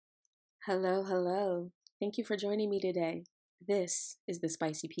Hello, hello. Thank you for joining me today. This is the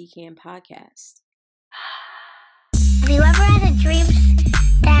Spicy Pecan Podcast. Have you ever had a dream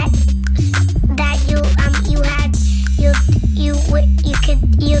that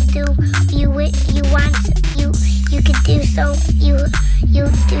you could do so you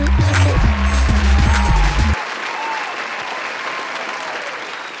could.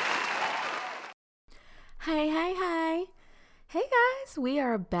 Hey guys, we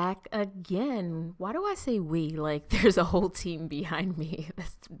are back again. Why do I say we? Like there's a whole team behind me.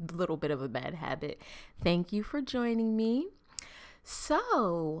 That's a little bit of a bad habit. Thank you for joining me.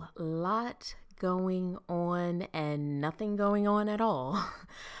 So, lot going on and nothing going on at all.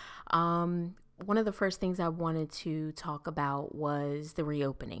 One of the first things I wanted to talk about was the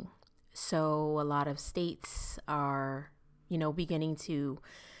reopening. So a lot of states are, beginning to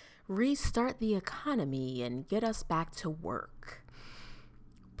restart the economy and get us back to work.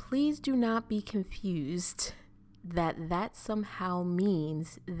 Please do not be confused that somehow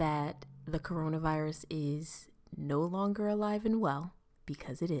means that the coronavirus is no longer alive and well,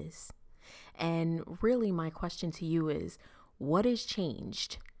 because it is. And really my question to you is, what has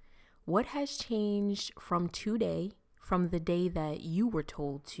changed? What has changed from today, from the day that you were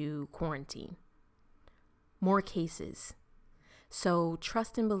told to quarantine? More cases. So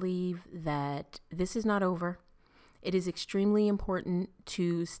trust and believe that this is not over. It is extremely important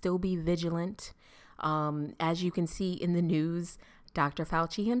to still be vigilant. As you can see in the news, Dr.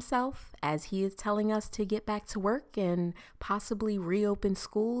 Fauci himself, as he is telling us to get back to work and possibly reopen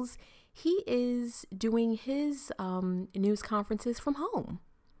schools, he is doing his news conferences from home.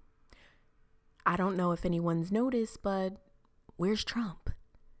 I don't know if anyone's noticed, but where's Trump?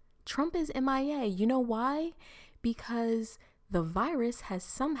 Trump is MIA. You know why? Because the virus has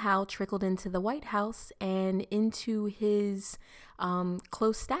somehow trickled into the White House and into his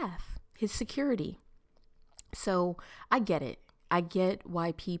close staff, his security. So I get it. I get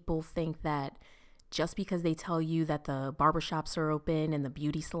why people think that just because they tell you that the barbershops are open and the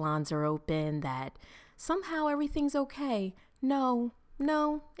beauty salons are open, that somehow everything's okay. No,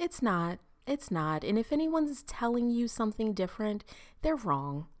 it's not. It's not. And if anyone's telling you something different, they're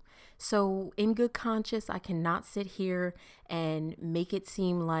wrong. So in good conscience, I cannot sit here and make it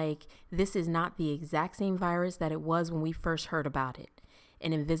seem like this is not the exact same virus that it was when we first heard about it.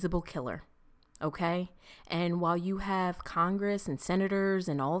 An invisible killer. Okay? And while you have Congress and senators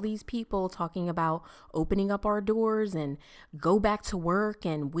and all these people talking about opening up our doors and go back to work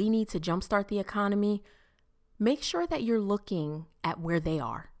and we need to jumpstart the economy, make sure that you're looking at where they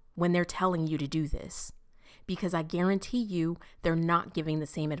are when they're telling you to do this. Because I guarantee you, they're not giving the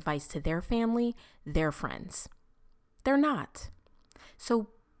same advice to their family, their friends. They're not. So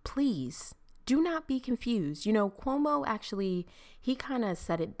please, do not be confused. Cuomo actually, he kind of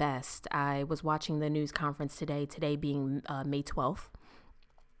said it best. I was watching the news conference today being May 12th.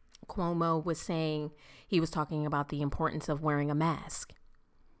 Cuomo was saying, he was talking about the importance of wearing a mask.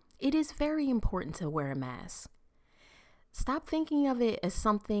 It is very important to wear a mask. Stop thinking of it as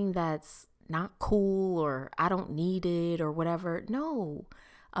something that's not cool or I don't need it or whatever. No,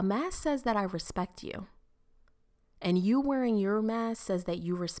 a mask says that I respect you. And you wearing your mask says that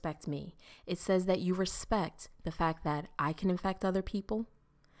you respect me. It says that you respect the fact that I can infect other people,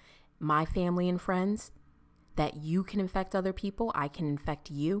 my family and friends, that you can infect other people, I can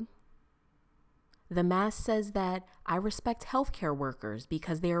infect you. The mask says that I respect healthcare workers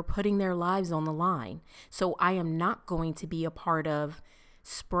because they are putting their lives on the line. So I am not going to be a part of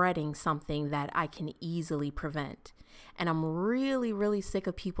spreading something that I can easily prevent. And I'm really, really sick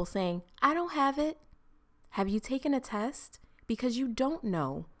of people saying, I don't have it. Have you taken a test? Because you don't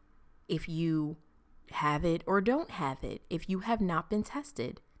know if you have it or don't have it if you have not been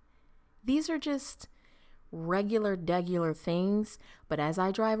tested. These are just regular things. But as I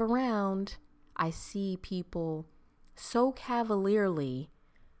drive around, I see people so cavalierly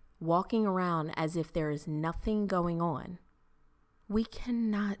walking around as if there is nothing going on. We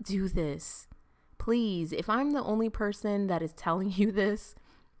cannot do this. Please, if I'm the only person that is telling you this,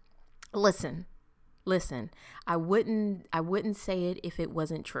 listen. I wouldn't say it if it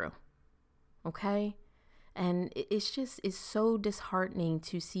wasn't true. Okay? And it's so disheartening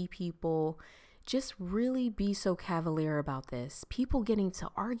to see people just really be so cavalier about this. People getting to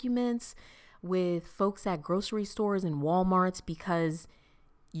arguments with folks at grocery stores and Walmarts because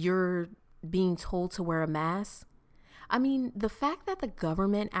you're being told to wear a mask. I mean, the fact that the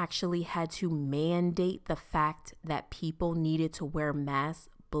government actually had to mandate the fact that people needed to wear masks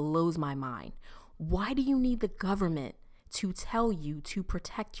blows my mind. Why do you need the government to tell you to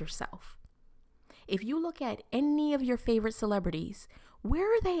protect yourself? If you look at any of your favorite celebrities, where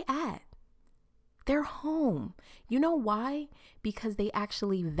are they at? They're home. You know why? Because they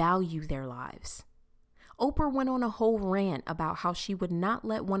actually value their lives. Oprah went on a whole rant about how she would not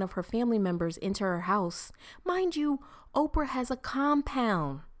let one of her family members into her house. Mind you, Oprah has a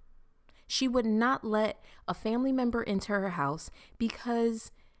compound. She would not let a family member into her house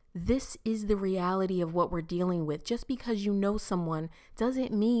because this is the reality of what we're dealing with. Just because you know someone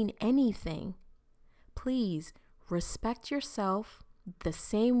doesn't mean anything. Please respect yourself the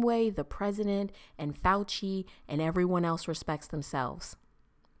same way the president and Fauci and everyone else respects themselves.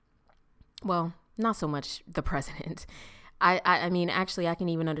 Well, not so much the president. I mean, actually, I can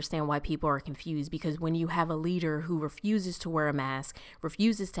even understand why people are confused, because when you have a leader who refuses to wear a mask,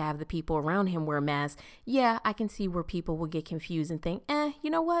 refuses to have the people around him wear masks, yeah, I can see where people will get confused and think, you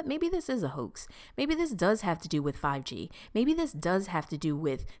know what? Maybe this is a hoax. Maybe this does have to do with 5G. Maybe this does have to do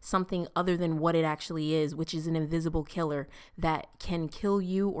with something other than what it actually is, which is an invisible killer that can kill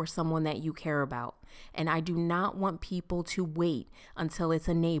you or someone that you care about. And I do not want people to wait until it's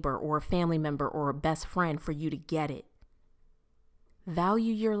a neighbor or a family member or a best friend for you to get it.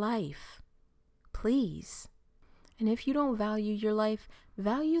 Value your life, please. And if you don't value your life,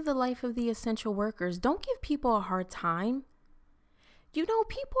 value the life of the essential workers. Don't give people a hard time. You know,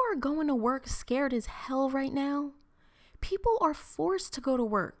 people are going to work scared as hell right now. People are forced to go to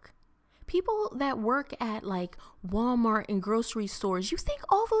work. People that work at like Walmart and grocery stores, you think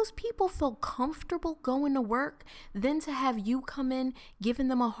all those people feel comfortable going to work than to have you come in giving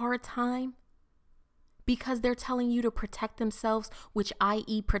them a hard time? Because they're telling you to protect themselves, which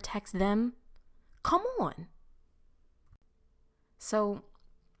i.e. protects them? Come on. So,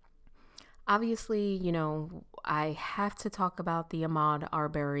 obviously, you know, I have to talk about the Ahmaud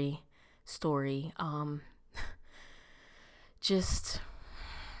Arbery story.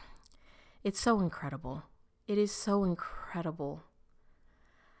 It's so incredible. It is so incredible.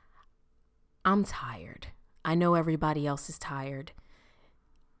 I'm tired. I know everybody else is tired.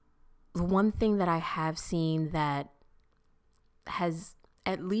 The one thing that I have seen that has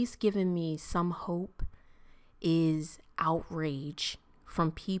at least given me some hope is outrage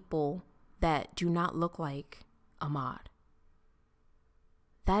from people that do not look like Ahmaud.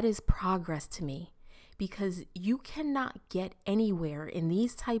 That is progress to me, because you cannot get anywhere in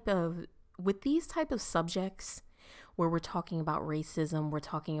with these type of subjects where we're talking about racism, we're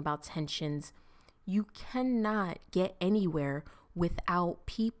talking about tensions. You cannot get anywhere without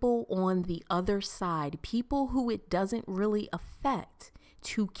people on the other side, people who it doesn't really affect,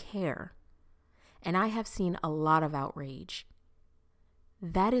 to care. And I have seen a lot of outrage.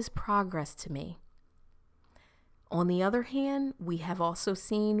 That is progress to me. On the other hand, we have also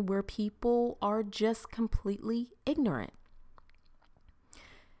seen where people are just completely ignorant.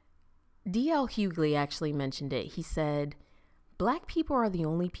 D.L. Hughley actually mentioned it. He said, Black people are the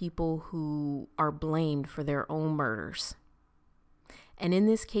only people who are blamed for their own murders. And in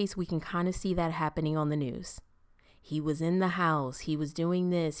this case, we can kind of see that happening on the news. He was in the house. He was doing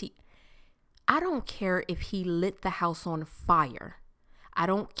this. I don't care if he lit the house on fire. I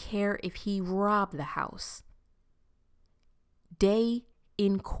don't care if he robbed the house. Day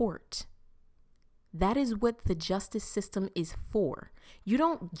in court. That is what the justice system is for. You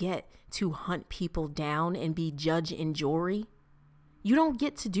don't get to hunt people down and be judge and jury. You don't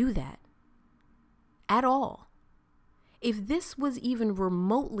get to do that at all. If this was even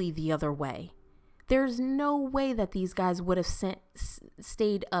remotely the other way, there's no way that these guys would have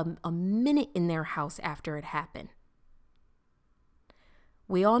stayed a minute in their house after it happened.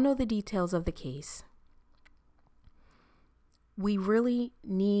 We all know the details of the case. We really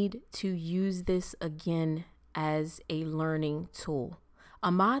need to use this again as a learning tool.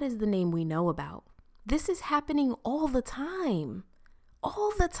 Ahmaud is the name we know about. This is happening all the time.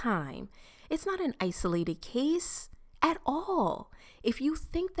 All the time. It's not an isolated case at all. If you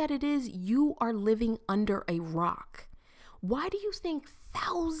think that it is, you are living under a rock. Why do you think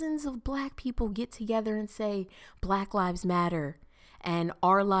thousands of Black people get together and say Black Lives Matter and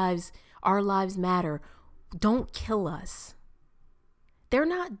our lives matter? Don't kill us. They're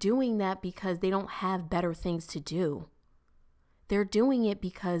not doing that because they don't have better things to do. They're doing it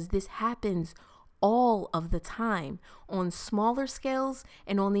because this happens all of the time, on smaller scales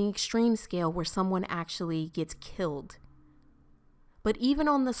and on the extreme scale where someone actually gets killed. But even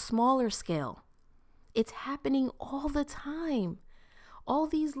on the smaller scale, it's happening all the time. All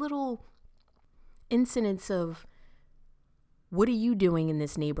these little incidents of, what are you doing in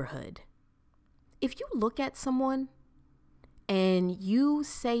this neighborhood? If you look at someone and you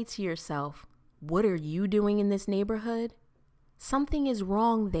say to yourself, what are you doing in this neighborhood? Something is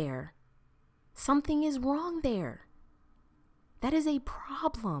wrong there. Something is wrong there. That is a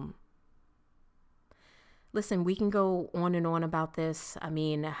problem. Listen, we can go on and on about this. I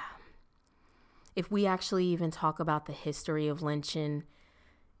mean, if we actually even talk about the history of lynching,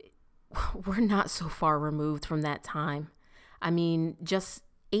 we're not so far removed from that time. I mean, just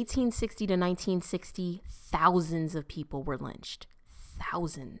 1860 to 1960, thousands of people were lynched.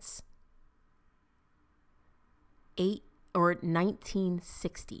 Thousands.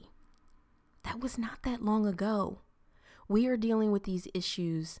 1960. That was not that long ago. We are dealing with these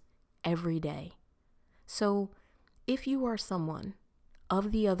issues every day. So if you are someone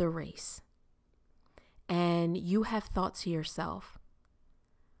of the other race and you have thought to yourself,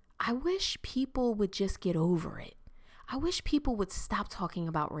 I wish people would just get over it. I wish people would stop talking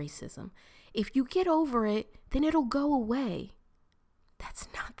about racism. If you get over it, then it'll go away. That's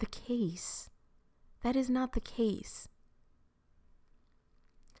not the case. That is not the case.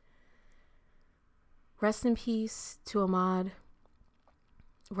 Rest in peace to Ahmaud.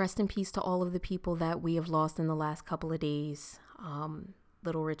 Rest in peace to all of the people that we have lost in the last couple of days.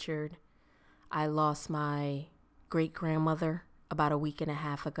 Little Richard. I lost my great-grandmother about a week and a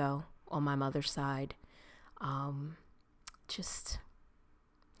half ago on my mother's side. Just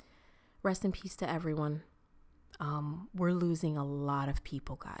rest in peace to everyone. We're losing a lot of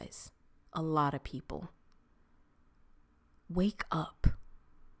people, guys. A lot of people. Wake up.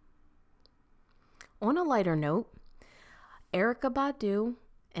 On a lighter note, Erykah Badu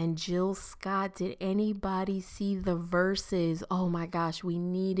and Jill Scott, did anybody see the verses? Oh my gosh, we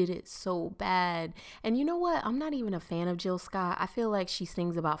needed it so bad. And you know what? I'm not even a fan of Jill Scott. I feel like she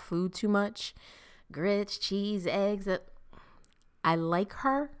sings about food too much. Grits, cheese, eggs. I like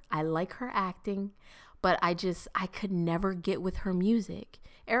her. I like her acting. But I could never get with her music.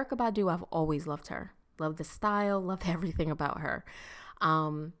 Erykah Badu, I've always loved her. Loved the style, loved everything about her.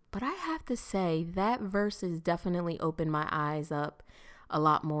 But I have to say that verses definitely opened my eyes up a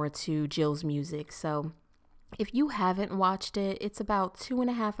lot more to Jill's music. So if you haven't watched it, it's about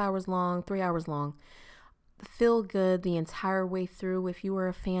 2.5 hours long, 3 hours long. Feel good the entire way through. If you were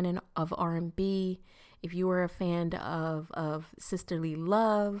a fan of R&B, if you were a fan of sisterly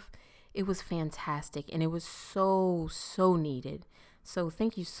love, it was fantastic. And it was so, so needed. So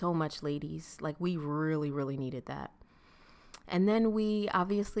thank you so much, ladies. Like, we really, really needed that. And then we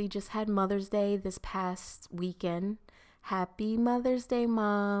obviously just had Mother's Day this past weekend. Happy Mother's Day,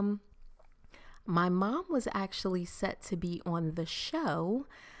 Mom. My mom was actually set to be on the show,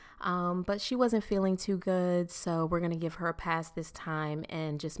 but she wasn't feeling too good. So we're going to give her a pass this time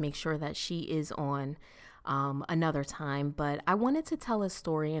and just make sure that she is on another time. But I wanted to tell a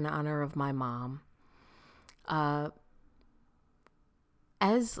story in honor of my mom.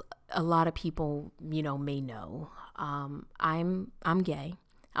 As a lot of people, may know, I'm gay.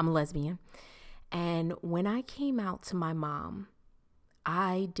 I'm a lesbian. And when I came out to my mom,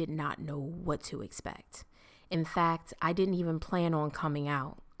 I did not know what to expect. In fact, I didn't even plan on coming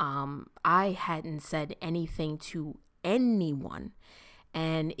out. I hadn't said anything to anyone,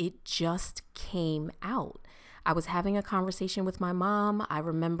 and it just came out. I was having a conversation with my mom. I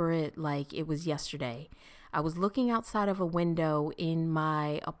remember it like it was yesterday. I was looking outside of a window in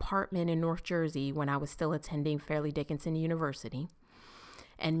my apartment in North Jersey when I was still attending Fairleigh Dickinson University.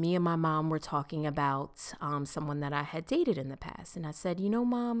 And me and my mom were talking about someone that I had dated in the past. And I said,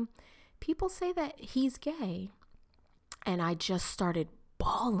 Mom, people say that he's gay. And I just started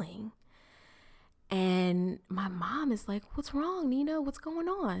bawling. And my mom is like, what's wrong, Nina? What's going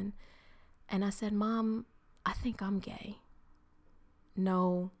on? And I said, Mom, I think I'm gay.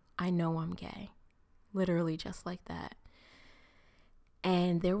 No, I know I'm gay. Literally just like that.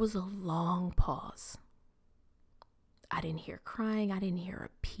 And there was a long pause. I didn't hear crying. I didn't hear a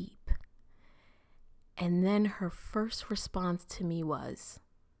peep. And then her first response to me was,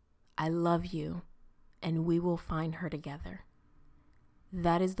 I love you, and we will find her together.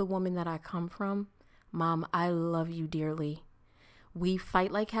 That is the woman that I come from. Mom, I love you dearly. We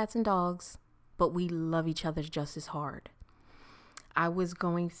fight like cats and dogs, but we love each other just as hard. I was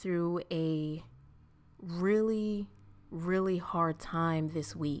going through a really, really hard time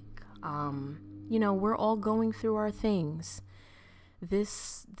this week. We're all going through our things.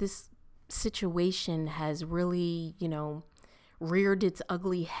 This situation has really, reared its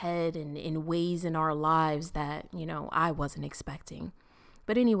ugly head in ways in our lives that, I wasn't expecting.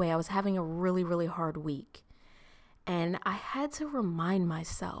 But anyway, I was having a really, really hard week. And I had to remind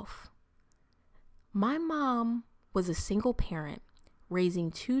myself, my mom was a single parent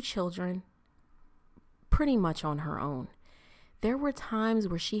raising 2 children pretty much on her own. There were times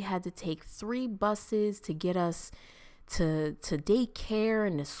where she had to take 3 buses to get us to daycare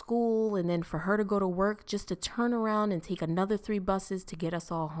and to school, and then for her to go to work just to turn around and take another 3 buses to get us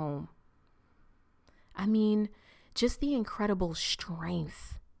all home. I mean, just the incredible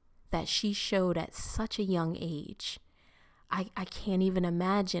strength that she showed at such a young age. I can't even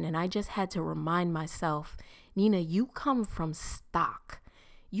imagine. And I just had to remind myself, Nina, you come from stock.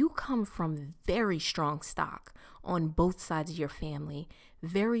 You come from very strong stock on both sides of your family.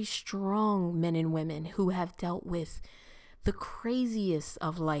 Very strong men and women who have dealt with the craziest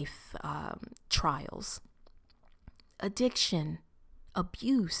of life trials. Addiction,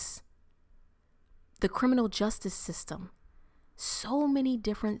 abuse, the criminal justice system. So many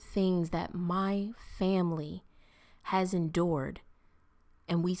different things that my family has endured,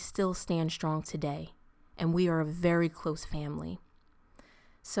 and we still stand strong today, and we are a very close family.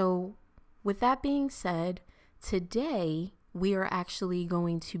 So with that being said, today we are actually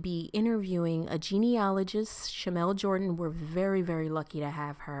going to be interviewing a genealogist, Shamel Jordan. We're very, very lucky to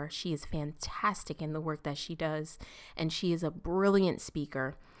have her. She is fantastic in the work that she does, and she is a brilliant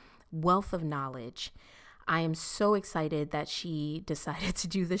speaker, wealth of knowledge. I am so excited that she decided to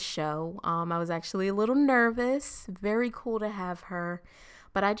do the show. I was actually a little nervous. Very cool to have her.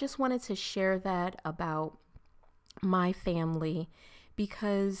 But I just wanted to share that about my family,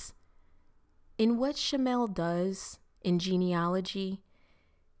 because in what Shamel does in genealogy,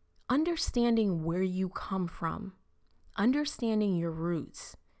 understanding where you come from, understanding your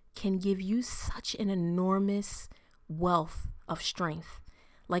roots can give you such an enormous wealth of strength,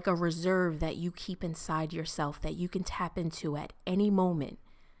 like a reserve that you keep inside yourself that you can tap into at any moment.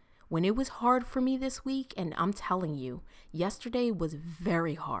 When it was hard for me this week, and I'm telling you, yesterday was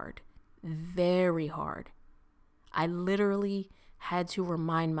very hard, very hard. I literally had to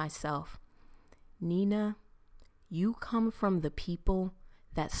remind myself, Nina, you come from the people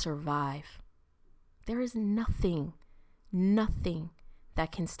that survive. There is nothing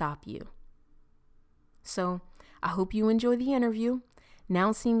that can stop you. So I hope you enjoy the interview.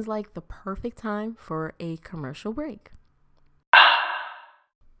 Now seems like the perfect time for a commercial break.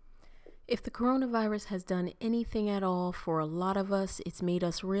 If the coronavirus has done anything at all for a lot of us, it's made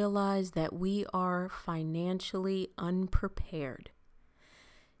us realize that we are financially unprepared.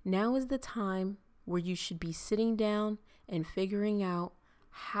 Now is the time where you should be sitting down and figuring out,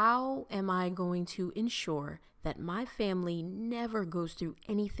 how am I going to ensure that my family never goes through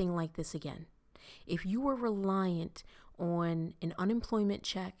anything like this again? If you are reliant on an unemployment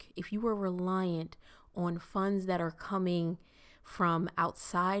check, if you are reliant on funds that are coming from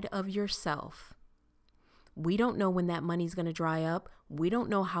outside of yourself, we don't know when that money's going to dry up. We don't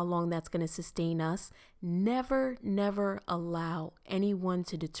know how long that's going to sustain us. Never allow anyone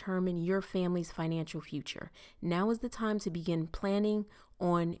to determine your family's financial future. Now is the time to begin planning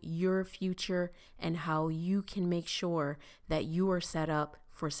on your future and how you can make sure that you are set up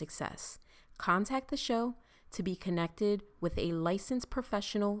for success. Contact the show to be connected with a licensed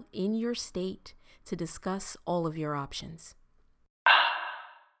professional in your state to discuss all of your options.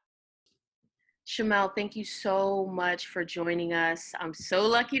 Shamel, thank you so much for joining us. I'm so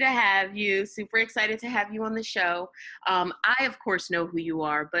lucky to have you. Super excited to have you on the show. I, of course, know who you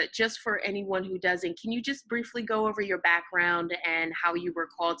are, but just for anyone who doesn't, can you just briefly go over your background and how you were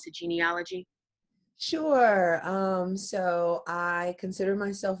called to genealogy? Sure. So I consider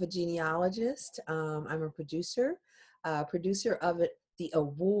myself a genealogist. I'm a producer of the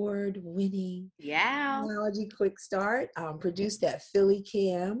award-winning Genealogy Quick Start, produced at Philly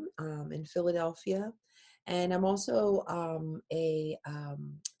Cam in Philadelphia. And I'm also a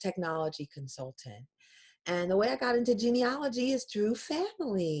technology consultant. And the way I got into genealogy is through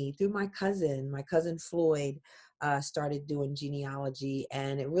family, through my cousin Floyd started doing genealogy,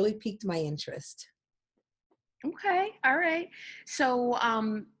 and it really piqued my interest. Okay. All right. So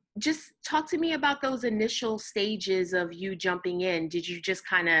just talk to me about those initial stages of you jumping in. Did you just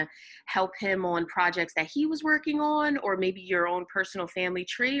kind of help him on projects that he was working on, or maybe your own personal family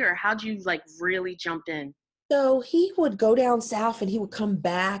tree, or how'd you like really jump in? So he would go down south and he would come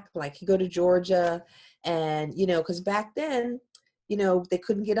back, like he'd go to Georgia, and, because back then, they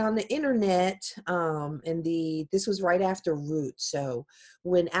couldn't get on the internet. This was right after Roots. So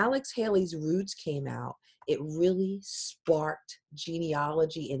when Alex Haley's Roots came out, it really sparked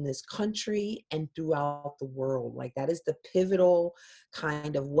genealogy in this country and throughout the world. Like, that is the pivotal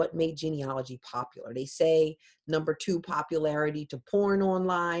kind of what made genealogy popular. They say number 2 popularity to porn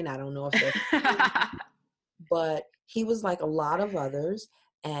online. I don't know if that's but he was like a lot of others,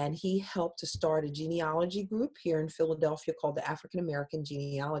 and he helped to start a genealogy group here in Philadelphia called the African American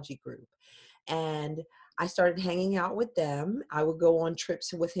Genealogy Group. And I started hanging out with them. I would go on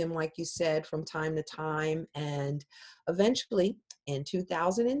trips with him, like you said, from time to time. And eventually, in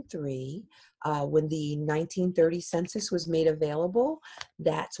 2003, when the 1930 census was made available,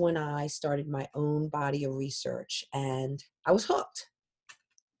 that's when I started my own body of research, and I was hooked.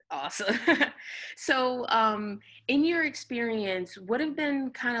 Awesome. So, in your experience, what have been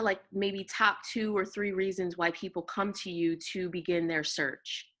kind of like maybe top two or three reasons why people come to you to begin their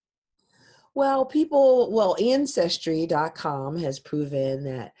search? Ancestry.com has proven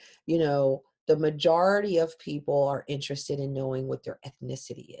that, the majority of people are interested in knowing what their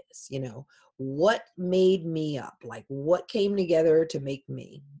ethnicity is. What made me up? Like, what came together to make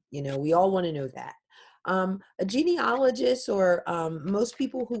me? We all want to know that. A genealogist, or most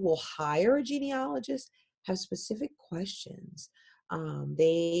people who will hire a genealogist, have specific questions.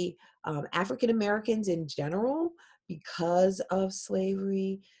 African Americans in general, because of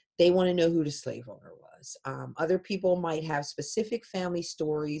slavery, they want to know who the slave owner was. Other people might have specific family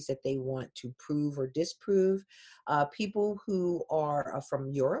stories that they want to prove or disprove. People who are from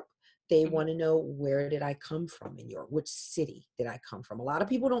Europe, they Mhm. want to know, where did I come from in Europe? Which city did I come from? A lot of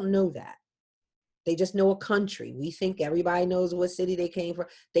people don't know that. They just know a country. We think everybody knows what city they came from.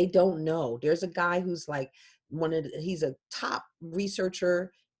 They don't know. There's a guy who's like he's a top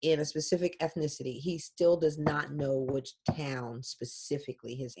researcher in a specific ethnicity. He still does not know which town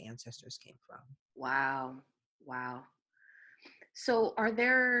specifically his ancestors came from. Wow. Wow. So, are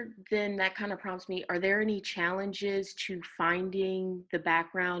there then that kind of prompts me, are there any challenges to finding the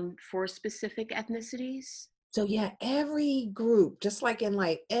background for specific ethnicities? So yeah, every group, just like in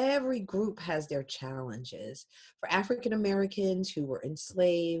like every group has their challenges. For African Americans who were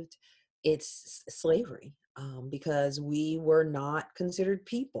enslaved, it's slavery, because we were not considered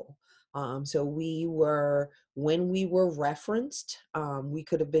people. So when we were referenced, we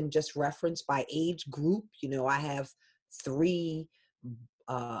could have been just referenced by age group. I have three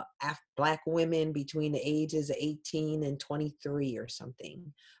Black women between the ages of 18 and 23 or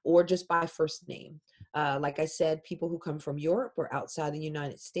something, or just by first name. Like I said, people who come from Europe or outside the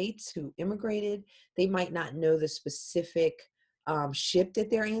United States who immigrated, they might not know the specific ship that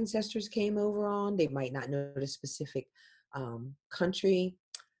their ancestors came over on. They might not know the specific country.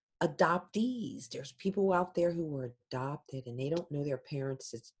 Adoptees, there's people out there who were adopted and they don't know their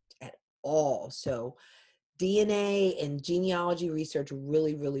parents at all. So DNA and genealogy research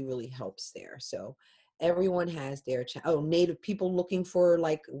really, really, really helps there. So everyone has their Native people looking for,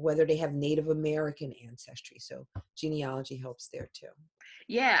 like, whether they have Native American ancestry. So genealogy helps there too.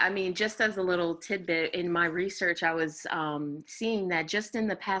 Yeah, I mean, just as a little tidbit in my research, I was seeing that just in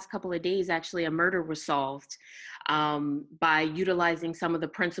the past couple of days, actually, a murder was solved by utilizing some of the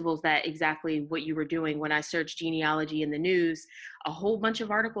principles that exactly what you were doing. When I searched genealogy in the news, a whole bunch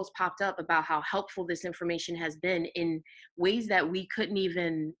of articles popped up about how helpful this information has been in ways that we couldn't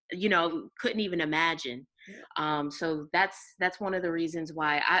even imagine. So that's one of the reasons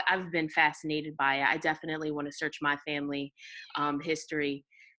why I've been fascinated by it. I definitely want to search my family history,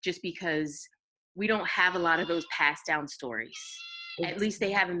 just because we don't have a lot of those passed down stories. At least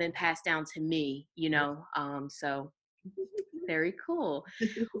they haven't been passed down to me. So very cool.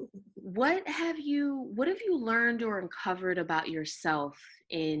 What have you learned or uncovered about yourself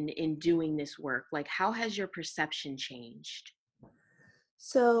in doing this work? Like, how has your perception changed?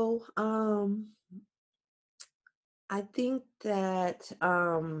 So I think that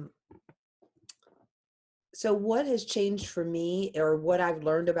so what has changed for me, or what I've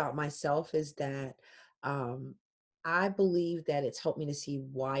learned about myself, is that um, I believe that it's helped me to see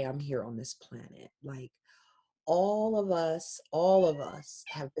why I'm here on this planet. Like, all of us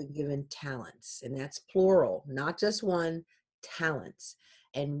have been given talents, and that's plural, not just one, talents.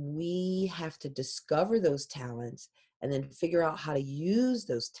 And we have to discover those talents and then figure out how to use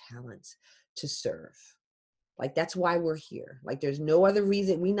those talents to serve. Like, that's why we're here. Like, there's no other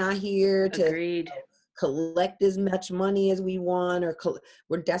reason. We're not here to Agreed. collect as much money as we want, or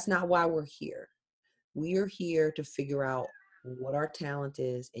that's not why we're here. We are here to figure out what our talent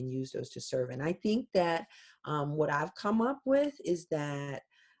is and use those to serve. And I think that what I've come up with is that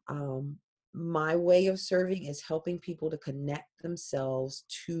um, my way of serving is helping people to connect themselves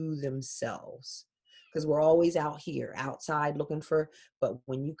to themselves. Because we're always out here, outside looking for, but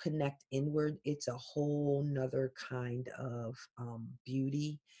when you connect inward, it's a whole nother kind of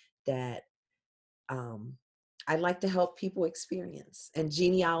beauty that um, I like to help people experience. And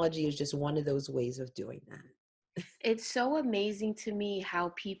genealogy is just one of those ways of doing that. It's so amazing to me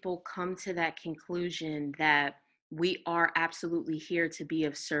how people come to that conclusion that we are absolutely here to be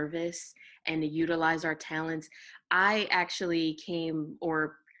of service and to utilize our talents. I actually came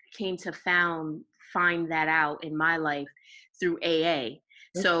to find that out in my life through AA.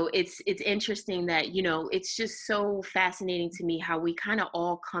 So it's interesting that, you know, it's just so fascinating to me how we kind of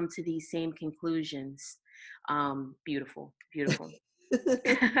all come to these same conclusions. Beautiful, beautiful.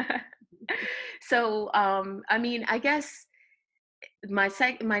 So, I mean, I guess my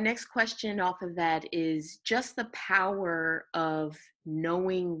next question off of that is just the power of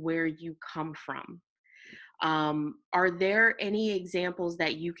knowing where you come from. Are there any examples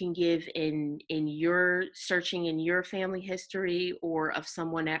that you can give in your searching in your family history or of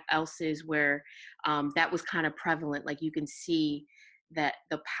someone else's where that was kind of prevalent? Like you can see that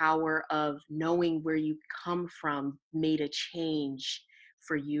the power of knowing where you come from made a change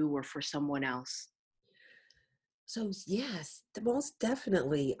for you or for someone else. So yes, most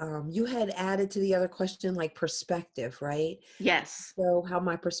definitely. You had added to the other question like perspective, right? Yes. So how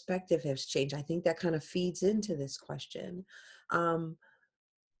my perspective has changed. I think that kind of feeds into this question. Um,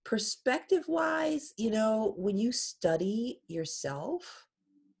 Perspective wise, when you study yourself,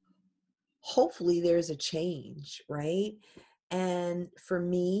 hopefully there's a change, right? And for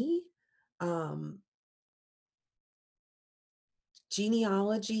me, um,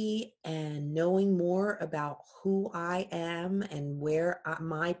 genealogy and knowing more about who I am and where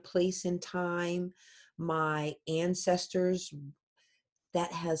my place in time, my ancestors,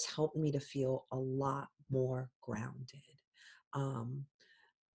 that has helped me to feel a lot more grounded. Um,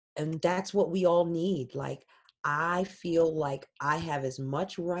 and that's what we all need. Like, I feel like I have as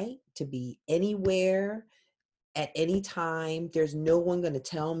much right to be anywhere at any time. There's no one going to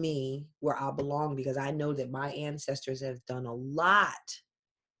tell me where I belong because I know that my ancestors have done a lot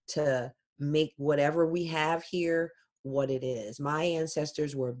to make whatever we have here what it is. My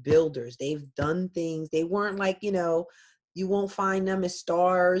ancestors were builders. They've done things. They weren't like, you won't find them as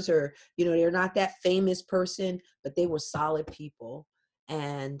stars or, they're not that famous person, but they were solid people.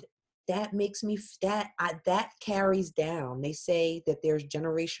 And that makes me that carries down. They say that there's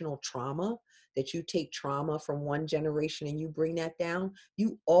generational trauma, that you take trauma from one generation and you bring that down,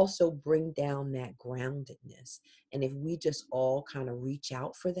 you also bring down that groundedness. And if we just all kind of reach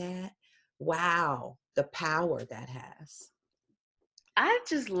out for that, wow, the power that has. I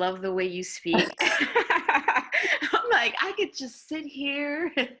just love the way you speak. I'm like, I could just sit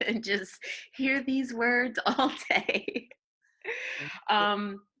here and just hear these words all day.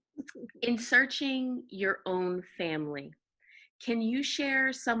 Um, in searching your own family, can you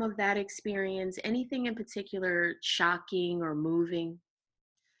share some of that experience? Anything in particular shocking or moving?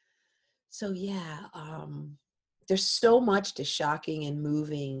 So yeah, there's so much to shocking and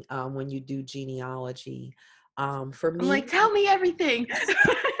moving when you do genealogy. For I'm me, like, tell me everything. I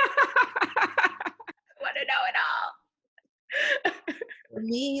want to know it all.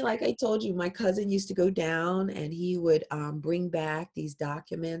 like I told you, my cousin used to go down and he would bring back these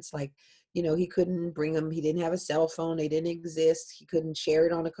documents. Like, he couldn't bring them. He didn't have a cell phone. They didn't exist. He couldn't share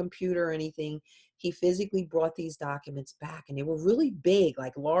it on a computer or anything. He physically brought these documents back and they were really big,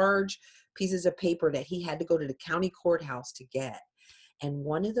 like large pieces of paper that he had to go to the county courthouse to get. And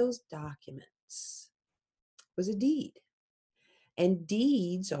one of those documents was a deed. And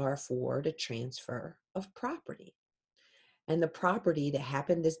deeds are for the transfer of property. And the property that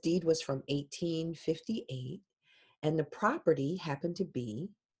happened, this deed was from 1858, and the property happened to be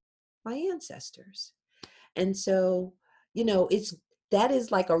my ancestors. And so, it's that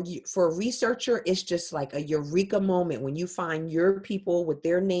is like for a researcher, it's just like a eureka moment when you find your people with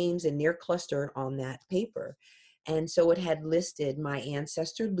their names and their cluster on that paper. And so it had listed my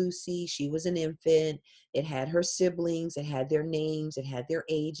ancestor Lucy, she was an infant. It had her siblings, it had their names, it had their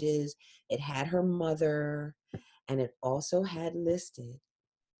ages, it had her mother, and it also had listed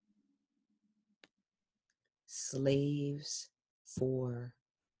slaves for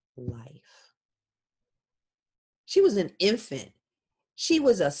life. She was an infant. She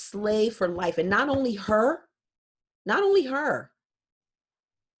was a slave for life. And not only her,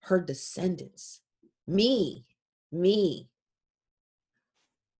 her descendants, me,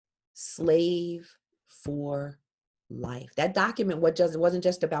 slave for life. That document wasn't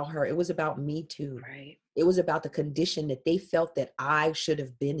just about her. It was about me too. Right. It was about the condition that they felt that I should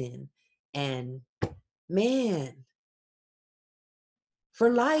have been in. And man, for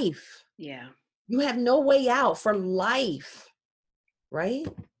life. Yeah. You have no way out for life, right?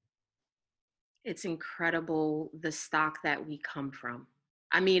 It's incredible the stock that we come from.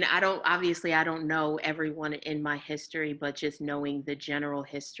 I mean, I don't know everyone in my history, but just knowing the general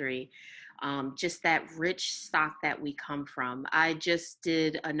history, just that rich stock that we come from. I just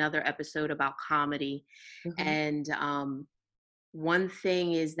did another episode about comedy. Mhm. And one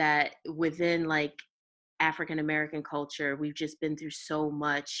thing is that within like African American culture, we've just been through so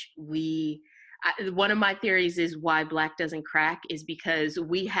much. one of my theories is why Black doesn't crack is because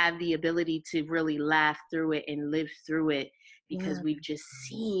we have the ability to really laugh through it and live through it because Yeah. we've just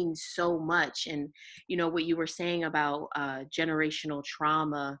seen so much. And, you know, what you were saying about generational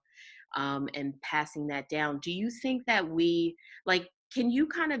trauma and passing that down. Do you think that can you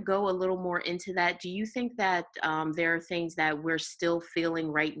kind of go a little more into that? Do you think that there are things that we're still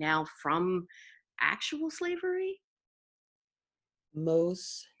feeling right now from actual slavery?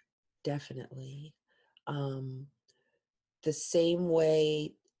 Most definitely. Um, the same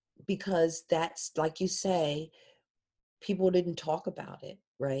way, because that's like you say, people didn't talk about it,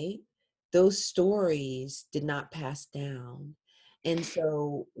 right? Those stories did not pass down. And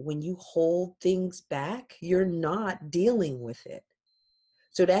so when you hold things back, you're not dealing with it.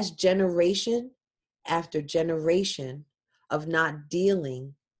 So that's generation after generation of not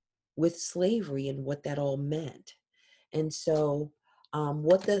dealing with slavery and what that all meant. And so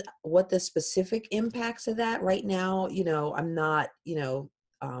what the specific impacts of that right now, I'm not,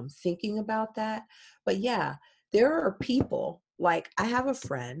 thinking about that. But yeah, there are people, like I have a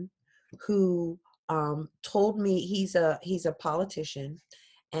friend who told me, he's a politician,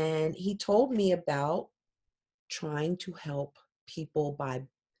 and he told me about trying to help people by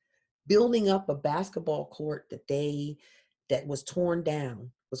building up a basketball court that was torn down,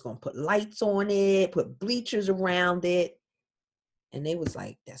 was going to put lights on it, put bleachers around it. And they was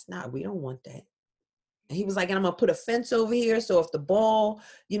like, we don't want that. And he was like, and I'm going to put a fence over here. So if the ball,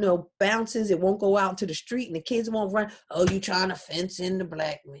 bounces, it won't go out into the street and the kids won't run. Oh, you trying to fence in the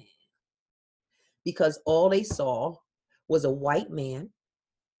Black man. Because all they saw was a white man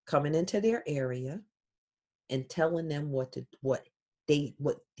coming into their area and telling them what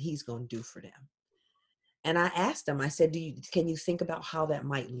he's going to do for them. And I asked him, I said, can you think about how that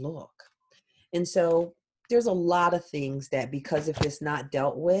might look? And so there's a lot of things that, because if it's not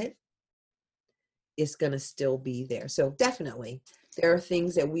dealt with, it's going to still be there. So definitely there are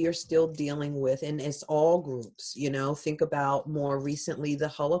things that we are still dealing with, and it's all groups. Think about more recently the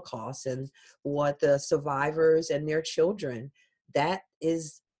Holocaust and what the survivors and their children, that's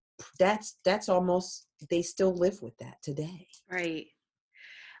almost, they still live with that today. Right.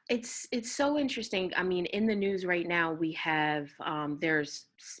 It's so interesting. I mean, in the news right now, we have there's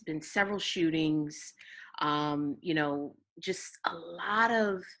been several shootings, just a lot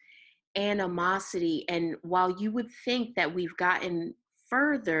of animosity. And while you would think that we've gotten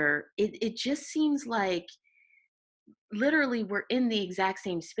further, it just seems like literally we're in the exact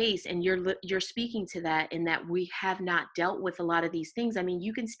same space. And you're speaking to that, in that we have not dealt with a lot of these things. I mean,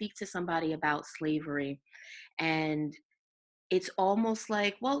 you can speak to somebody about slavery and it's almost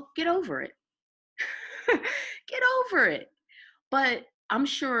like, well, get over it. Get over it. But I'm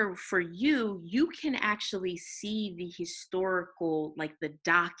sure for you can actually see the historical, like the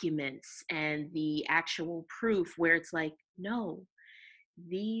documents and the actual proof where it's like, no,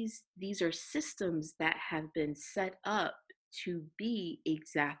 these are systems that have been set up to be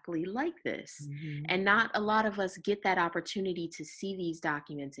exactly like this. Mm-hmm. And not a lot of us get that opportunity to see these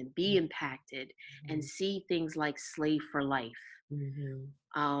documents and be impacted Mm-hmm. and see things like Slave for Life.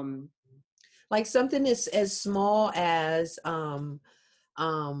 Mm-hmm. Like something as small as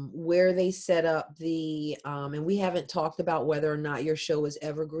where they set up the and we haven't talked about whether or not your show is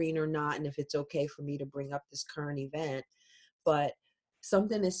evergreen or not, and if it's okay for me to bring up this current event, but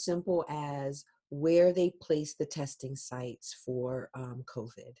something as simple as where they place the testing sites for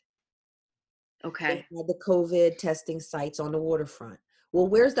COVID. Okay. They had the COVID testing sites on the waterfront. Well,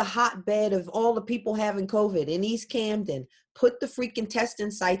 where's the hotbed of all the people having COVID? In East Camden. Put the freaking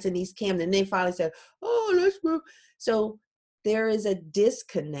testing sites in East Camden. And they finally said, oh, let's move. So there is a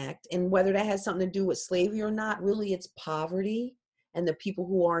disconnect. And whether that has something to do with slavery or not, really it's poverty and the people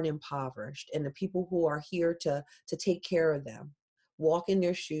who aren't impoverished and the people who are here to take care of them, walk in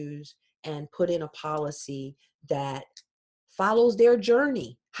their shoes and put in a policy that follows their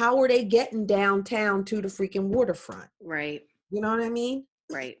journey. How are they getting downtown to the freaking waterfront? Right. You know what I mean?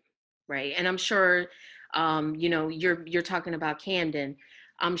 Right. Right. And I'm sure, you're talking about Camden.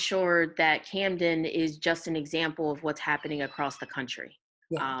 I'm sure that Camden is just an example of what's happening across the country.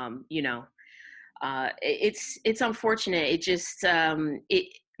 Yeah. It's unfortunate. It just,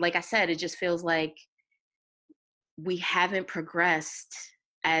 like I said, it just feels like we haven't progressed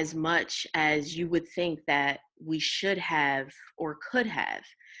as much as you would think that we should have or could have.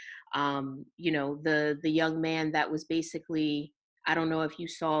 The young man that was basically, I don't know if you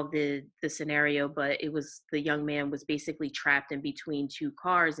saw the scenario, but it was, the young man was basically trapped in between two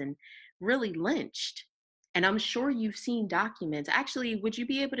cars and really lynched. And I'm sure you've seen documents. Actually, would you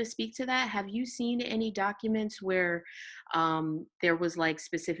be able to speak to that? Have you seen any documents where there was like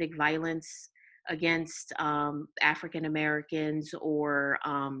specific violence against African Americans or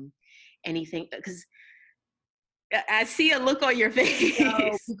anything? Because I see a look on your No,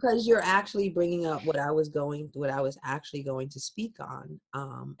 face. because you're actually bringing up what I was actually going to speak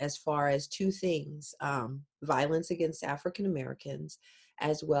on, as far as two things, violence against African Americans,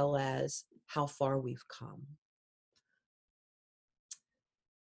 as well as how far we've come.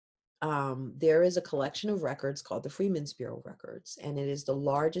 There is a collection of records called the Freedmen's Bureau Records, and it is the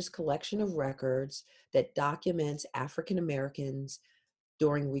largest collection of records that documents African Americans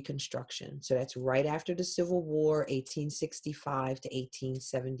during Reconstruction. So that's right after the Civil War, 1865 to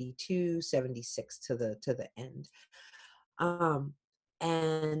 1872, 76 to the end.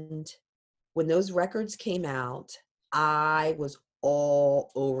 And when those records came out, I was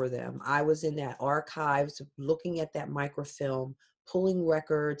all over them. I was in that archives looking at that microfilm, pulling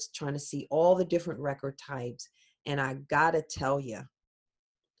records, trying to see all the different record types. And I gotta tell you,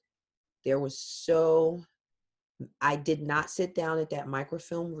 there was I did not sit down at that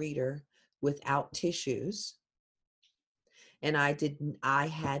microfilm reader without tissues. And I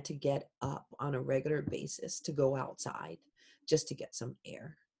had to get up on a regular basis to go outside just to get some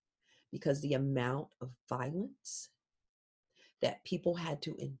air, because the amount of violence that people had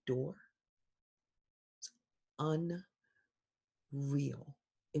to endure was unreal.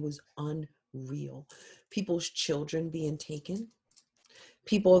 It was unreal. People's children being taken.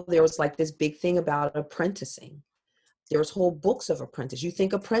 There was like this big thing about apprenticing. There's whole books of apprentice. You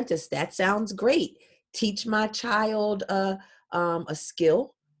think apprentice, that sounds great. Teach my child a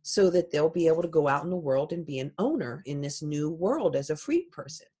skill so that they'll be able to go out in the world and be an owner in this new world as a free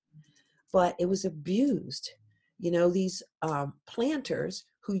person. But it was abused. These planters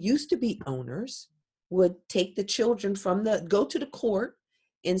who used to be owners would take the children go to the court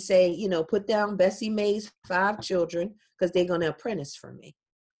and say, put down Bessie Mae's 5 children because they're going to apprentice for me.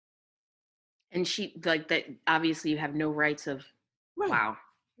 And she, like, that, obviously you have no rights of, Right. Wow.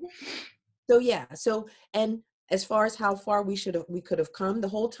 So yeah. And as far as how far we could have come, the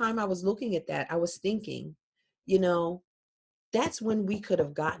whole time I was looking at that, I was thinking, that's when we could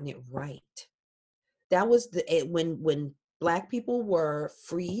have gotten it right. That was when Black people were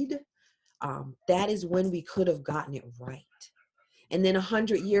freed. That is when we could have gotten it right. And then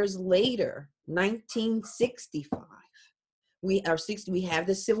 100 years later, 1965, we have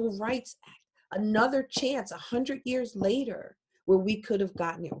the Civil Rights Act. Another chance 100 years later where we could have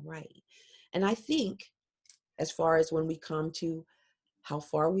gotten it right. And I think, as far as when we come to how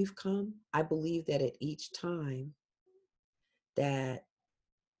far we've come, I believe that at each time that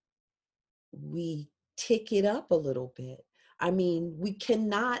we tick it up a little bit. I mean, we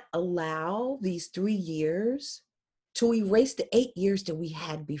cannot allow these 3 years to erase the 8 years that we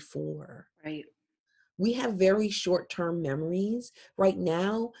had before. Right. We have very short-term memories. Right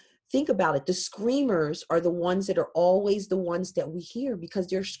now, think about it. The screamers are the ones that are always the ones that we hear because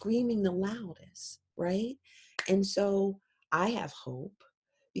they're screaming the loudest, right? And so I have hope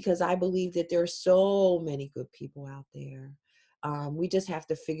because I believe that there are so many good people out there. We just have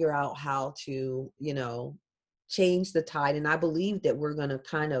to figure out how to, change the tide. And I believe that we're going to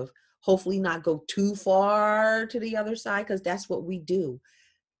kind of hopefully not go too far to the other side, because that's what we do.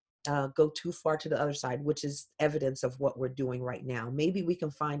 Go too far to the other side, which is evidence of what we're doing right now. Maybe we can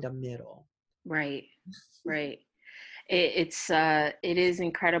find a middle. Right. It is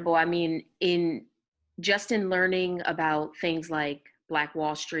incredible. I mean, in learning about things like Black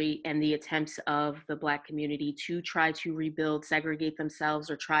Wall Street and the attempts of the Black community to try to rebuild, segregate themselves,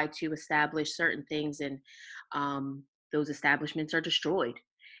 or try to establish certain things, and those establishments are destroyed.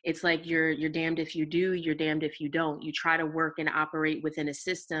 It's like you're damned if you do, you're damned if you don't. You try to work and operate within a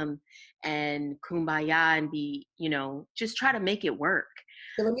system and kumbaya and be, just try to make it work.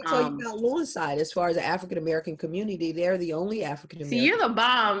 So let me tell you about Lawnside. As far as the African American community, they're the only African American. See, you're the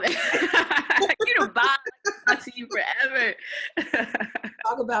bomb. You're the bomb. I'll see you forever.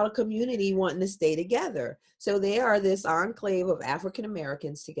 Talk about a community wanting to stay together. So they are this enclave of African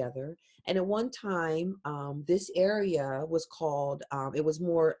Americans together. And at one time, this area was called, it was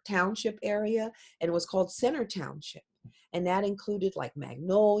more township area, and it was called Center Township. And that included like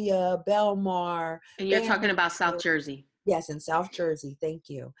Magnolia, Belmar. And you're talking about South Jersey. Yes, in South Jersey, thank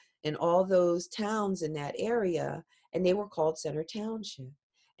you. And all those towns in that area, and they were called Center Township.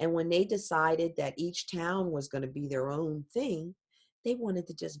 And when they decided that each town was going to be their own thing, they wanted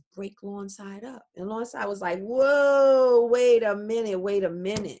to just break Lawnside up. And Lawnside was like, whoa, wait a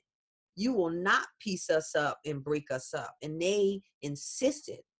minute. You will not piece us up and break us up. And they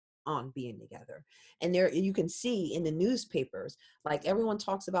insisted on being together. And there you can see in the newspapers, like everyone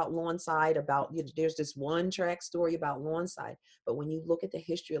talks about Lawnside, about, you know, there's this one track story about Lawnside, but when you look at the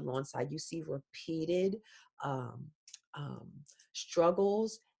history of Lawnside, you see repeated um, um,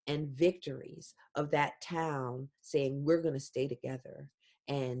 struggles and victories of that town saying, we're going to stay together.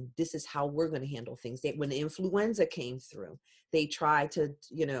 And this is how we're going to handle things. When the influenza came through, they tried to,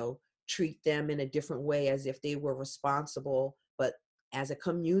 you know, treat them in a different way as if they were responsible. But as a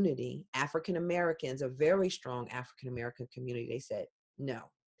community, African Americans, a very strong African American community, they said, no,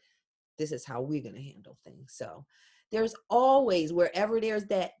 this is how we're going to handle things. So there's always, wherever there's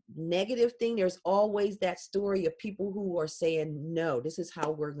that negative thing, there's always that story of people who are saying, no, this is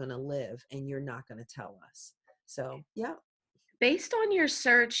how we're going to live, and you're not going to tell us. So, yeah. Based on your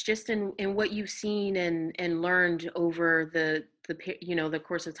search, just in what you've seen and learned over the you know, the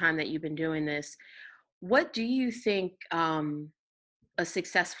course of time that you've been doing this, what do you think a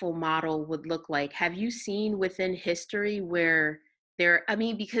successful model would look like? Have you seen within history where there, I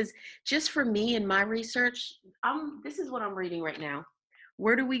mean, because just for me in my research, this is what I'm reading right now.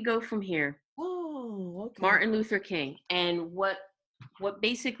 Where do we go from here? Oh, okay. Martin Luther King. And what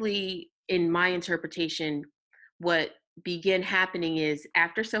basically, in my interpretation, what began happening is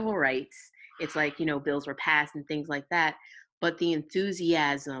after civil rights, it's like, you know, bills were passed and things like that, but the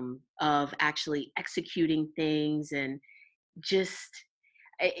enthusiasm of actually executing things and just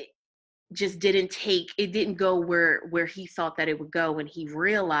it just didn't go where he thought that it would go, when he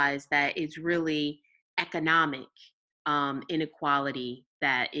realized that it's really economic inequality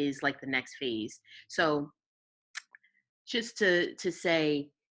that is like the next phase. So just to say,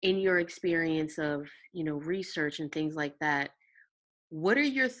 in your experience of, you know, research and things like that, what are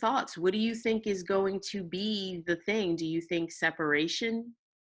your thoughts? What do you think is going to be the thing? Do you think separation,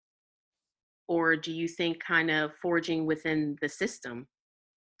 or do you think kind of forging within the system?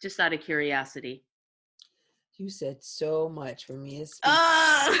 Just out of curiosity. You said so much for me to speak.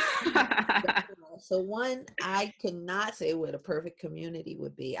 Oh! So one, I cannot say what a perfect community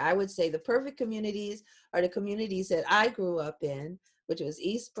would be. I would say the perfect communities are the communities that I grew up in, which was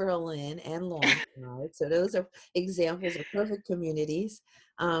East Berlin and Lawnside. So those are examples of perfect communities.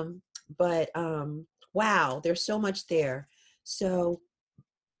 But wow, there's so much there. So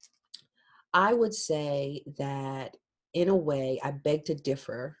I would say that in a way, I beg to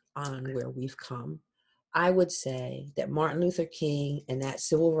differ on where we've come. I would say that Martin Luther King and that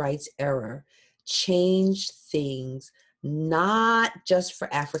civil rights era changed things, not just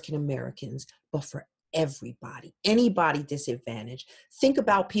for African Americans, but for everybody, anybody disadvantaged. Think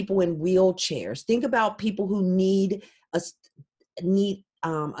about people in wheelchairs. Think about people who need a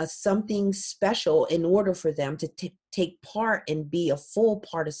something special in order for them to take part and be a full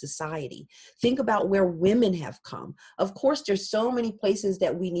part of society. Think about where women have come. Of course, there's so many places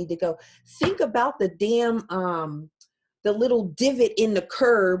that we need to go. Think about the damn the little divot in the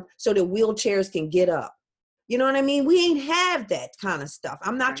curb so that wheelchairs can get up. You know what I mean? We ain't have that kind of stuff.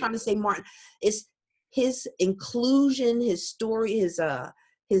 I'm not trying to say Martin. It's his inclusion, his story,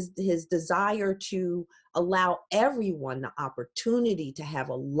 his desire to allow everyone the opportunity to have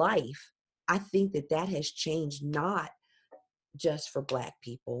a life. I think that has changed, not just for Black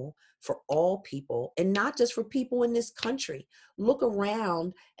people, for all people, and not just for people in this country. Look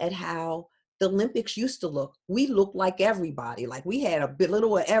around at how the Olympics used to look. We looked like everybody, like we had a bit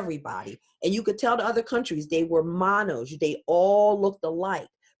little of everybody. And you could tell the other countries, they were monos, they all looked alike.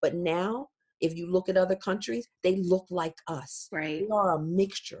 But now, if you look at other countries, they look like us. Right. We are a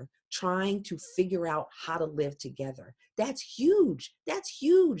mixture trying to figure out how to live together. That's huge. That's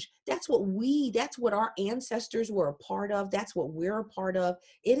huge. That's what our ancestors were a part of. That's what we're a part of.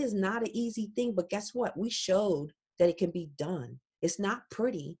 It is not an easy thing, but guess what? We showed that it can be done. It's not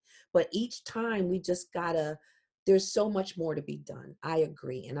pretty, but each time we just there's so much more to be done. I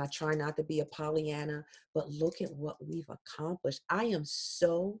agree. And I try not to be a Pollyanna, but look at what we've accomplished. I am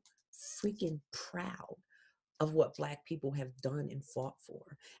so freaking proud of what Black people have done and fought for,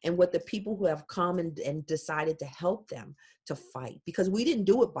 and what the people who have come and decided to help them to fight, because we didn't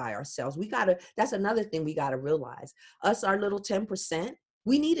do it by ourselves. That's another thing we gotta realize. Us, our little 10%,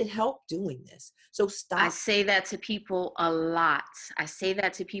 we needed help doing this. So stop. I say that to people a lot.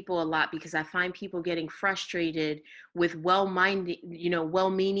 Because I find people getting frustrated with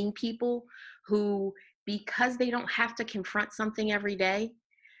well-meaning people who, because they don't have to confront something every day,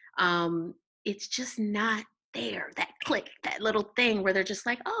 it's just not there, that click, that little thing where they're just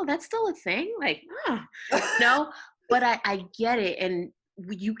like, oh, that's still a thing, like, no. But I get it, and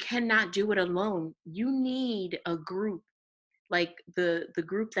you cannot do it alone. You need a group like the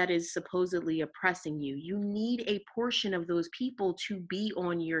group that is supposedly oppressing you. You need a portion of those people to be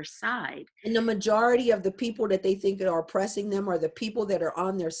on your side. And the majority of the people that they think are oppressing them are the people that are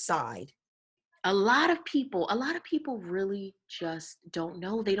on their side. A lot of people really just don't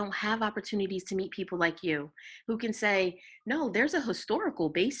know. They don't have opportunities to meet people like you who can say, no, there's a historical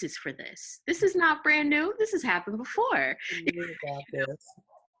basis for this. This is not brand new. This has happened before. About this.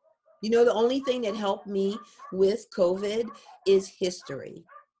 You know, the only thing that helped me with COVID is history.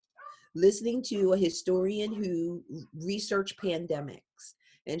 Listening to a historian who researched pandemics.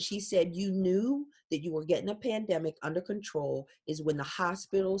 And she said, you knew that you were getting a pandemic under control is when the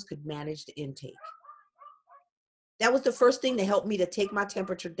hospitals could manage the intake. That was the first thing that helped me to take my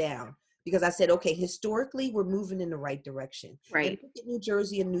temperature down, because I said, okay, historically, we're moving in the right direction. Right. And look at New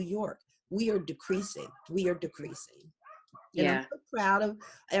Jersey and New York. We are decreasing. We are decreasing. And Yeah. I'm so proud of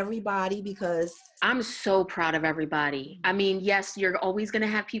everybody because I'm so proud of everybody. I mean, yes, you're always going to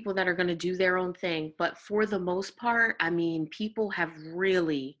have people that are going to do their own thing, but for the most part, I mean, people have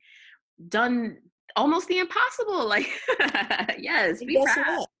really done almost the impossible. Like, yes, and be guess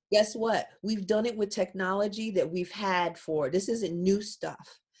proud. what? Guess what? We've done it with technology that we've had this isn't new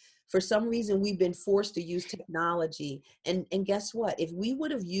stuff. For some reason, we've been forced to use technology. And guess what? If we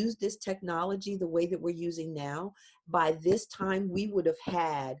would have used this technology the way that we're using now, by this time, we would have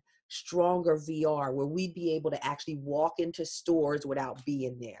had stronger VR where we'd be able to actually walk into stores without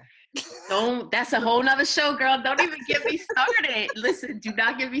being there. That's a whole nother show, girl. Don't even get me started. Listen, do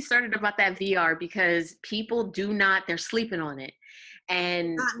not get me started about that VR, because people they're sleeping on it.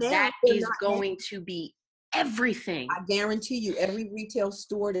 And Not now. that They're is not now. going to be everything. I guarantee you, every retail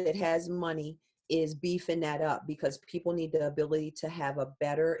store that has money is beefing that up because people need the ability to have a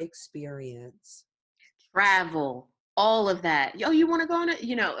better experience. Travel, all of that. Yo, you want to go on it?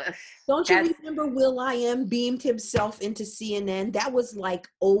 Don't you remember will.i.am beamed himself into CNN? That was like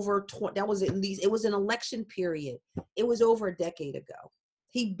that was at least, it was an election period. It was over a decade ago.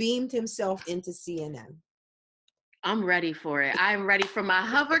 He beamed himself into CNN. I'm ready for it. I'm ready for my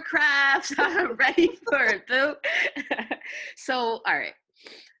hovercraft. I'm ready for it, boo. So, all right.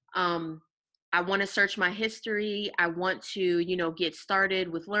 I want to search my history. I want to, get started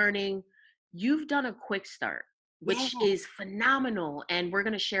with learning. You've done a quick start, which is phenomenal. And we're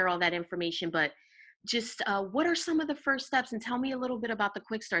going to share all that information. But just what are some of the first steps? And tell me a little bit about the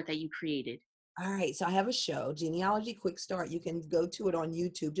quick start that you created. All right, so I have a show, Genealogy Quick Start. You can go to it on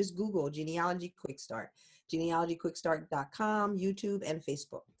YouTube. Just Google Genealogy Quick Start, genealogyquickstart.com, YouTube, and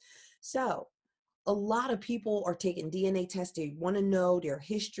Facebook. So a lot of people are taking DNA tests. They want to know their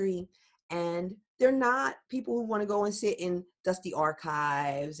history, and they're not people who want to go and sit in dusty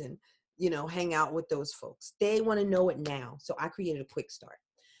archives and, hang out with those folks. They want to know it now. So I created a quick start.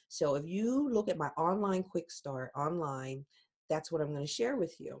 So if you look at my online quick start online, that's what I'm going to share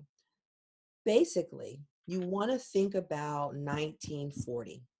with you. Basically, you want to think about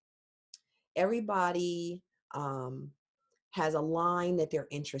 1940. Everybody has a line that they're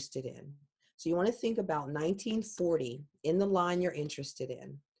interested in. So you want to think about 1940 in the line you're interested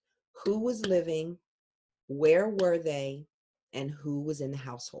in. Who was living, where were they, and who was in the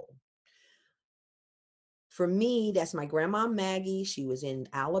household? For me, that's my grandma Maggie. She was in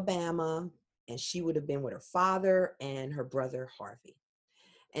Alabama, and she would have been with her father and her brother Harvey.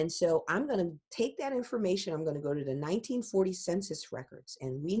 And so I'm going to take that information. I'm going to go to the 1940 census records.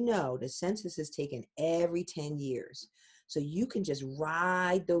 And we know the census is taken every 10 years. So you can just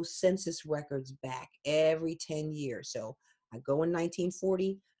ride those census records back every 10 years. So I go in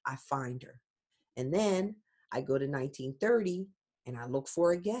 1940, I find her. And then I go to 1930 and I look for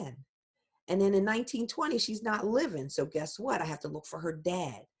her again. And then in 1920, she's not living. So guess what? I have to look for her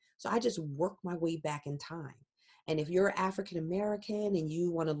dad. So I just work my way back in time. And if you're African American and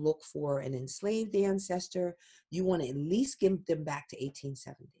you want to look for an enslaved ancestor, you want to at least get them back to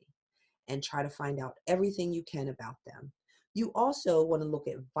 1870 and try to find out everything you can about them. You also want to look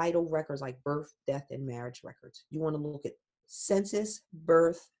at vital records like birth, death, and marriage records. You want to look at census,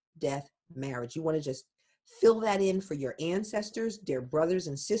 birth, death, marriage. You want to just fill that in for your ancestors, their brothers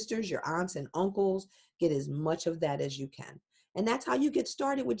and sisters, your aunts and uncles. Get as much of that as you can. And that's how you get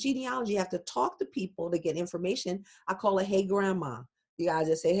started with genealogy. You have to talk to people to get information. I call it, hey, grandma. You guys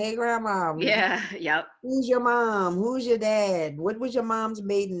just say, hey, grandma. Yeah, yep. Who's your mom? Who's your dad? What was your mom's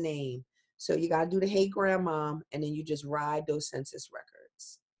maiden name? So you got to do the hey, grandma, and then you just ride those census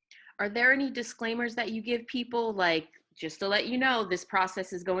records. Are there any disclaimers that you give people, like, just to let you know, this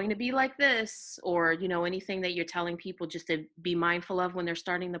process is going to be like this, or, anything that you're telling people just to be mindful of when they're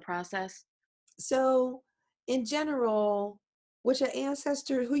starting the process? So in general, who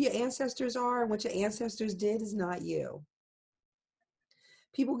your ancestors are and what your ancestors did is not you.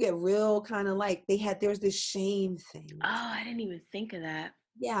 people get real kind of like there's this shame thing. Oh, I didn't even think of that.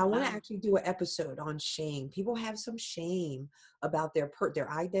 Yeah, I want to Wow. actually do an episode on shame. People have some shame about their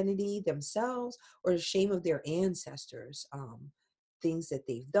identity themselves, or the shame of their ancestors, things that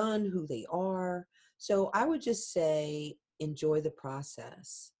they've done, who they are. So I would just say enjoy the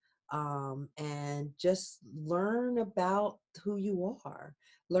process, and just learn about who you are,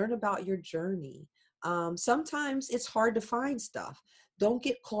 learn about your journey. Sometimes it's hard to find stuff. Don't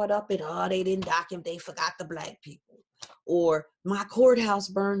get caught up in, oh, they didn't document, they forgot the Black people, or my courthouse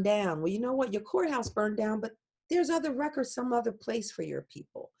burned down. Well, you know what? Your courthouse burned down, but there's other records, some other place for your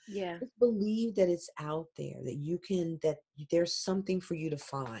people. Yeah. Just believe that it's out there, that there's something for you to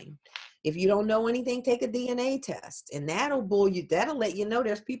find. If you don't know anything, take a DNA test, and that'll let you know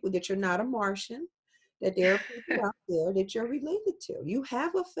there's people, that you're not a Martian, that there are people out there that you're related to. You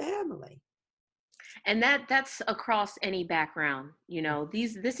have a family. And that's across any background.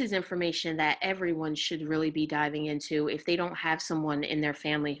 This is information that everyone should really be diving into if they don't have someone in their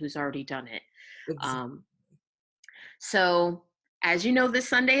family who's already done it. Exactly. So as you know, this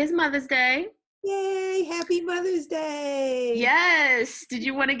Sunday is Mother's Day. Yay, happy Mother's Day. Yes. Did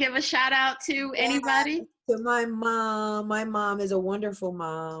you want to give a shout out to anybody? To my mom. My mom is a wonderful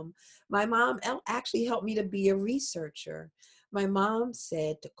mom. My mom actually helped me to be a researcher. My mom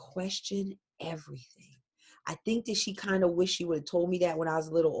said to question everything. I think that she kind of wished she would have told me that when I was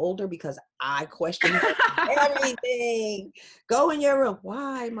a little older, because I questioned everything. Go in your room.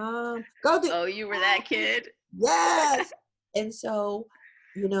 Why, Mom? Oh, you were that kid? Yes. And so,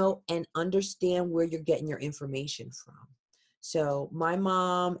 and understand where you're getting your information from. So my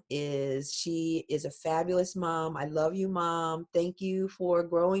mom she is a fabulous mom. I love you, Mom. Thank you for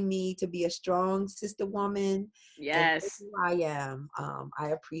growing me to be a strong sister woman. Yes. I am. I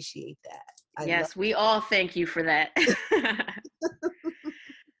appreciate that. Yes, we all thank you for that.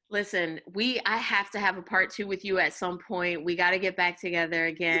 Listen, I have to have a part 2 with you at some point. We got to get back together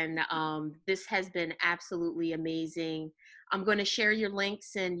again. This has been absolutely amazing. I'm going to share your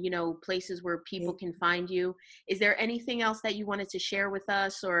links and, places where people can find you. Is there anything else that you wanted to share with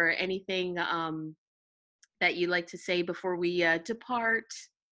us, or anything that you'd like to say before we depart?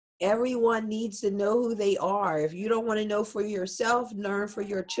 Everyone needs to know who they are. If you don't want to know for yourself, learn for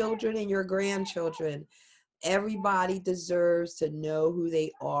your children and your grandchildren. Everybody deserves to know who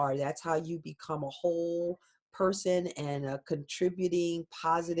they are. That's how you become a whole person and a contributing,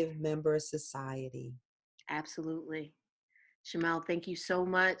 positive member of society. Absolutely. Shamel, thank you so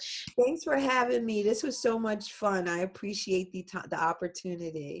much. Thanks for having me. This was so much fun. I appreciate the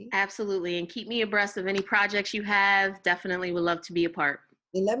opportunity. Absolutely. And keep me abreast of any projects you have. Definitely would love to be a part.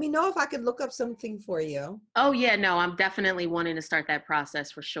 And let me know if I could look up something for you. Oh, yeah. No, I'm definitely wanting to start that process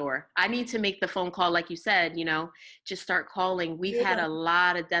for sure. I need to make the phone call, like you said, just start calling. We've had a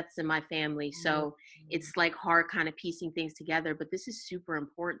lot of deaths in my family, so it's like hard kind of piecing things together, but this is super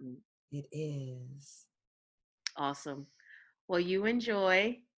important. It is. Awesome. Well, you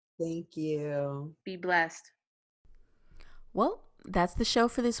enjoy. Thank you. Be blessed. Well, that's the show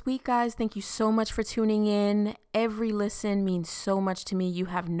for this week, guys. Thank you so much for tuning in. Every listen means so much to me. You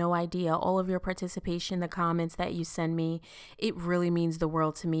have no idea. All of your participation, the comments that you send me, it really means the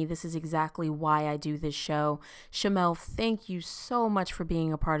world to me. This is exactly why I do this show. Shamel, thank you so much for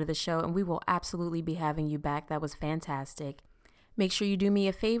being a part of the show, and we will absolutely be having you back. That was fantastic. Make sure you do me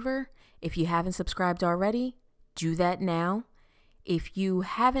a favor. If you haven't subscribed already, do that now. If you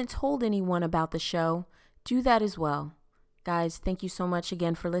haven't told anyone about the show, do that as well. Guys, thank you so much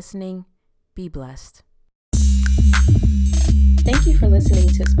again for listening. Be blessed. Thank you for listening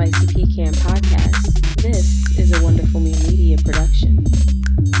to Spicy Pecan Podcast. This is a Wonderful Me Media production.